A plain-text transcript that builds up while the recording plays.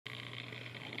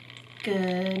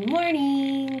Good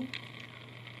morning.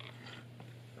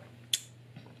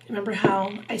 Remember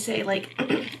how I say, like,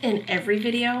 in every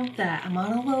video that I'm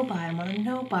on a low buy, I'm on a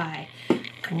no buy. I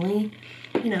can only,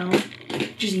 you know,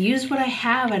 just use what I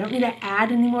have. I don't need to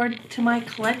add any more to my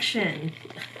collection.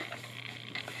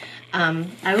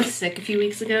 I was sick a few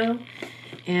weeks ago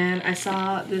and I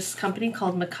saw this company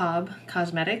called Macabre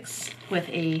Cosmetics with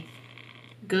a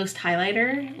ghost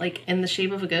highlighter, like in the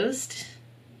shape of a ghost.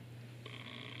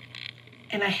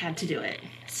 And I had to do it.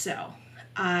 So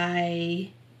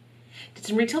I did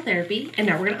some retail therapy and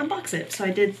now we're gonna unbox it. So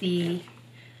I did the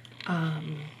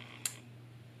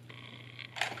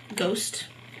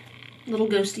little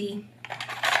ghosty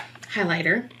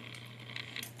highlighter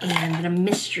and then a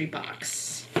mystery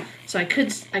box. So I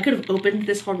could have opened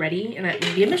this already and it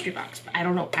would be a mystery box, but I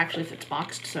don't know actually if it's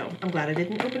boxed, so I'm glad I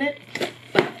didn't open it.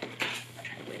 But I'm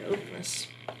trying to wait to open this.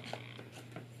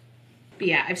 But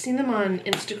yeah, I've seen them on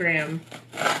Instagram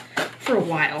for a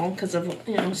while because of,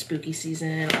 you know, spooky season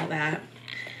and all that.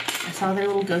 I saw their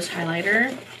little ghost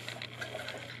highlighter.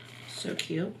 So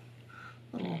cute.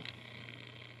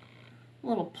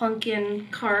 Little pumpkin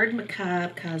card,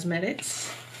 Macabre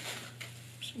Cosmetics.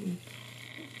 Some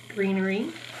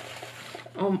greenery.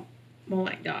 Oh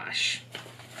my gosh.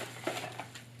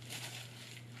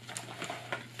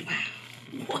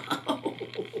 Wow.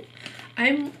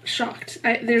 I'm shocked.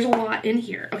 There's a lot in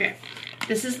here. Okay,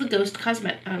 this is the ghost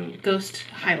ghost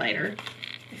highlighter,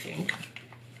 I think.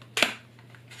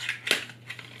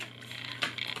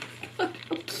 How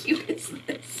cute is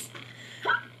this?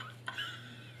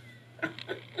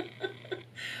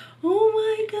 Oh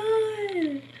my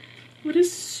god! What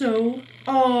is so?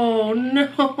 Oh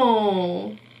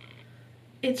no!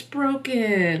 It's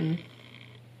broken.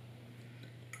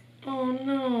 Oh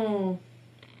no.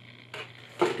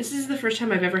 This is the first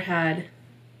time I've ever had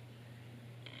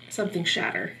something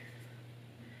shatter.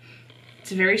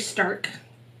 It's a very stark,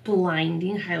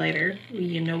 blinding highlighter.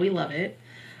 You know we love it.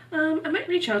 I might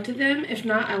reach out to them. If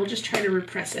not, I will just try to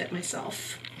repress it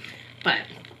myself. But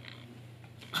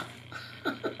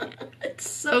it's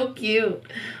so cute.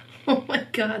 Oh my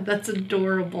god, that's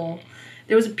adorable.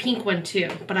 There was a pink one too,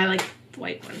 but I like the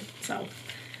white one. So,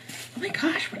 oh my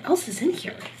gosh, what else is in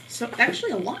here? So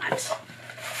actually a lot.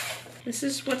 This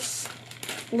is what's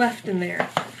left in there.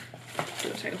 Do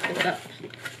it so I can pull it up.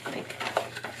 Like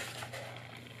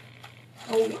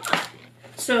a lot.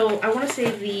 So I want to say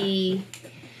the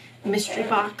mystery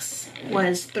box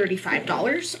was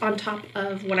 $35 on top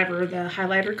of whatever the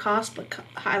highlighter cost. The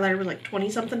highlighter was like 20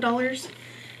 something dollars.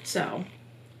 So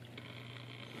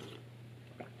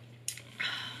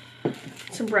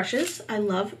some brushes. I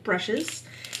love brushes.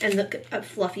 And the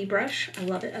fluffy brush. I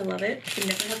love it. I love it. You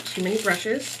never have too many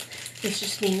brushes. This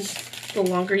just means the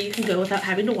longer you can go without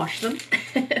having to wash them.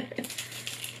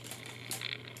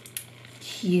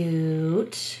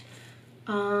 Cute.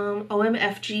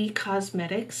 OMFG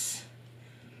Cosmetics.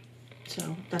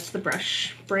 So that's the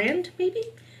brush brand, maybe?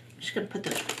 I'm just gonna put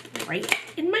this right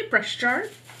in my brush jar.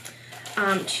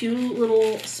 2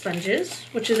 little sponges,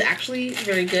 which is actually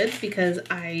very good because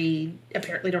I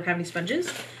apparently don't have any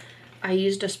sponges. I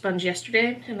used a sponge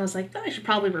yesterday and I was like, oh, I should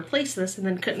probably replace this, and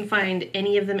then couldn't find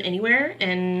any of them anywhere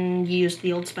and used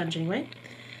the old sponge anyway.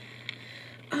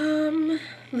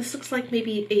 This looks like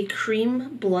maybe a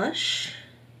cream blush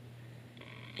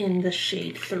in the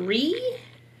shade 3.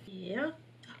 Yeah.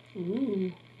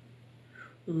 Ooh.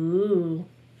 Ooh.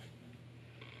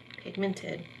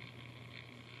 Pigmented.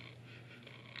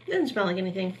 Doesn't smell like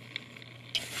anything.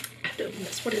 I have to open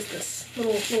this. What is this?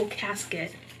 Little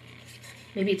casket.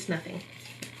 Maybe it's nothing.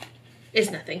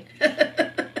 It's nothing.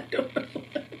 I don't know.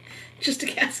 Just a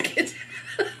casket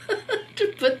to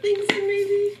put things in,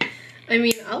 maybe. I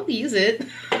mean, I'll use it.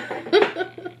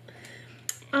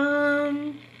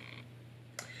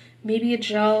 Maybe a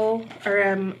gel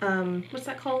or what's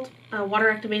that called? Water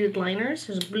activated liners.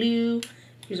 There's a blue.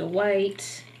 There's a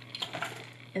white,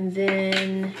 and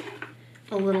then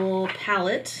a little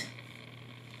palette.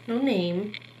 No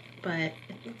name, but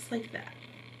it looks like that.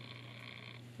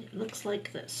 It looks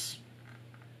like this.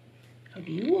 How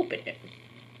do you open it?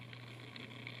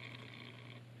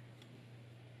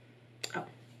 Oh.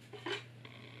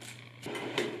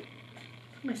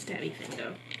 Where'd my stabby thing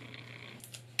go?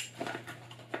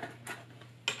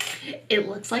 It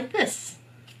looks like this.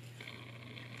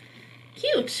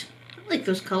 Cute. I like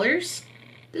those colors.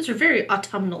 Those are very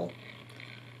autumnal.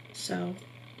 So,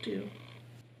 do.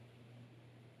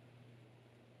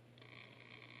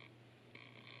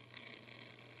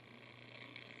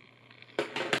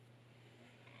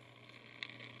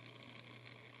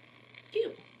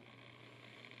 Cute.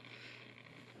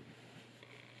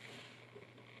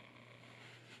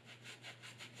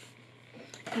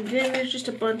 And then there's just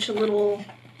a bunch of little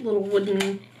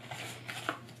wooden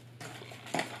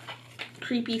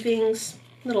creepy things.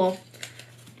 Little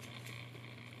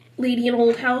lady in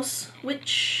old house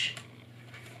witch.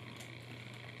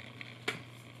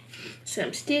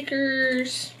 Some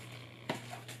stickers.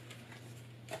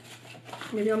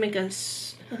 Maybe I'll make a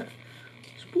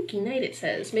spooky night, it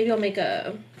says. Maybe I'll make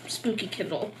a spooky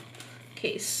Kindle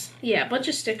case. Yeah, a bunch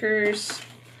of stickers.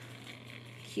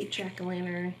 Cute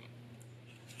jack-o'-lantern.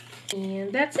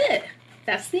 And that's it.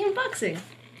 That's the unboxing.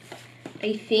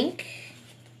 I think,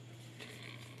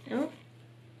 oh,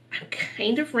 I'm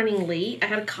kind of running late. I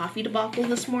had a coffee debacle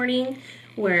this morning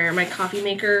where my coffee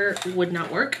maker would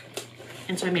not work.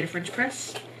 And so I made a French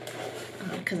press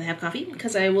because I have coffee,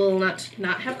 because I will not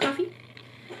have coffee.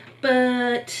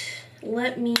 But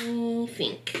let me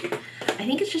think. I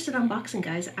think it's just an unboxing,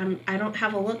 guys. I don't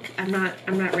have a look. I'm not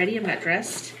ready. I'm not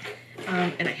dressed.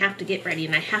 And I have to get ready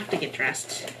and I have to get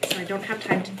dressed. So I don't have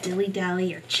time to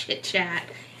dilly-dally or chit-chat,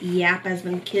 yap, as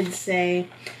the kids say.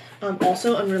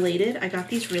 Also, unrelated, I got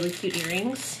these really cute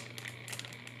earrings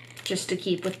just to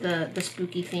keep with the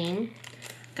spooky theme.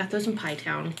 Got those in Pie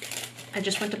Town. I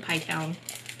just went to Pie Town.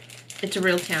 It's a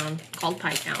real town called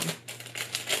Pie Town.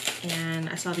 And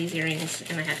I saw these earrings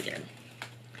and I had to get them.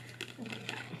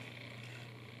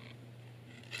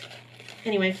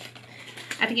 Anyway,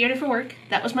 I had to get ready for work.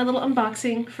 That was my little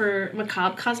unboxing for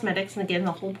Macabre Cosmetics. And again,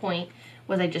 the whole point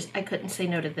was I couldn't say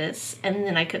no to this. And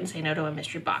then I couldn't say no to a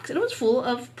mystery box. And it was full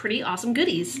of pretty awesome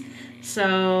goodies.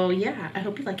 So yeah, I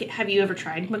hope you like it. Have you ever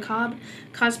tried Macabre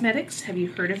Cosmetics? Have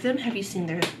you heard of them? Have you seen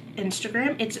their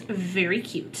Instagram? It's very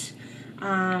cute.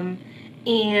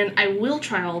 And I will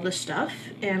try all this stuff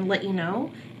and let you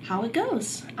know how it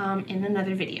goes in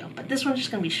another video. But this one's just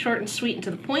going to be short and sweet and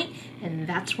to the point, and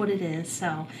that's what it is.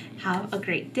 So have a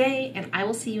great day, and I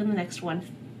will see you in the next one.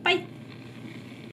 Bye!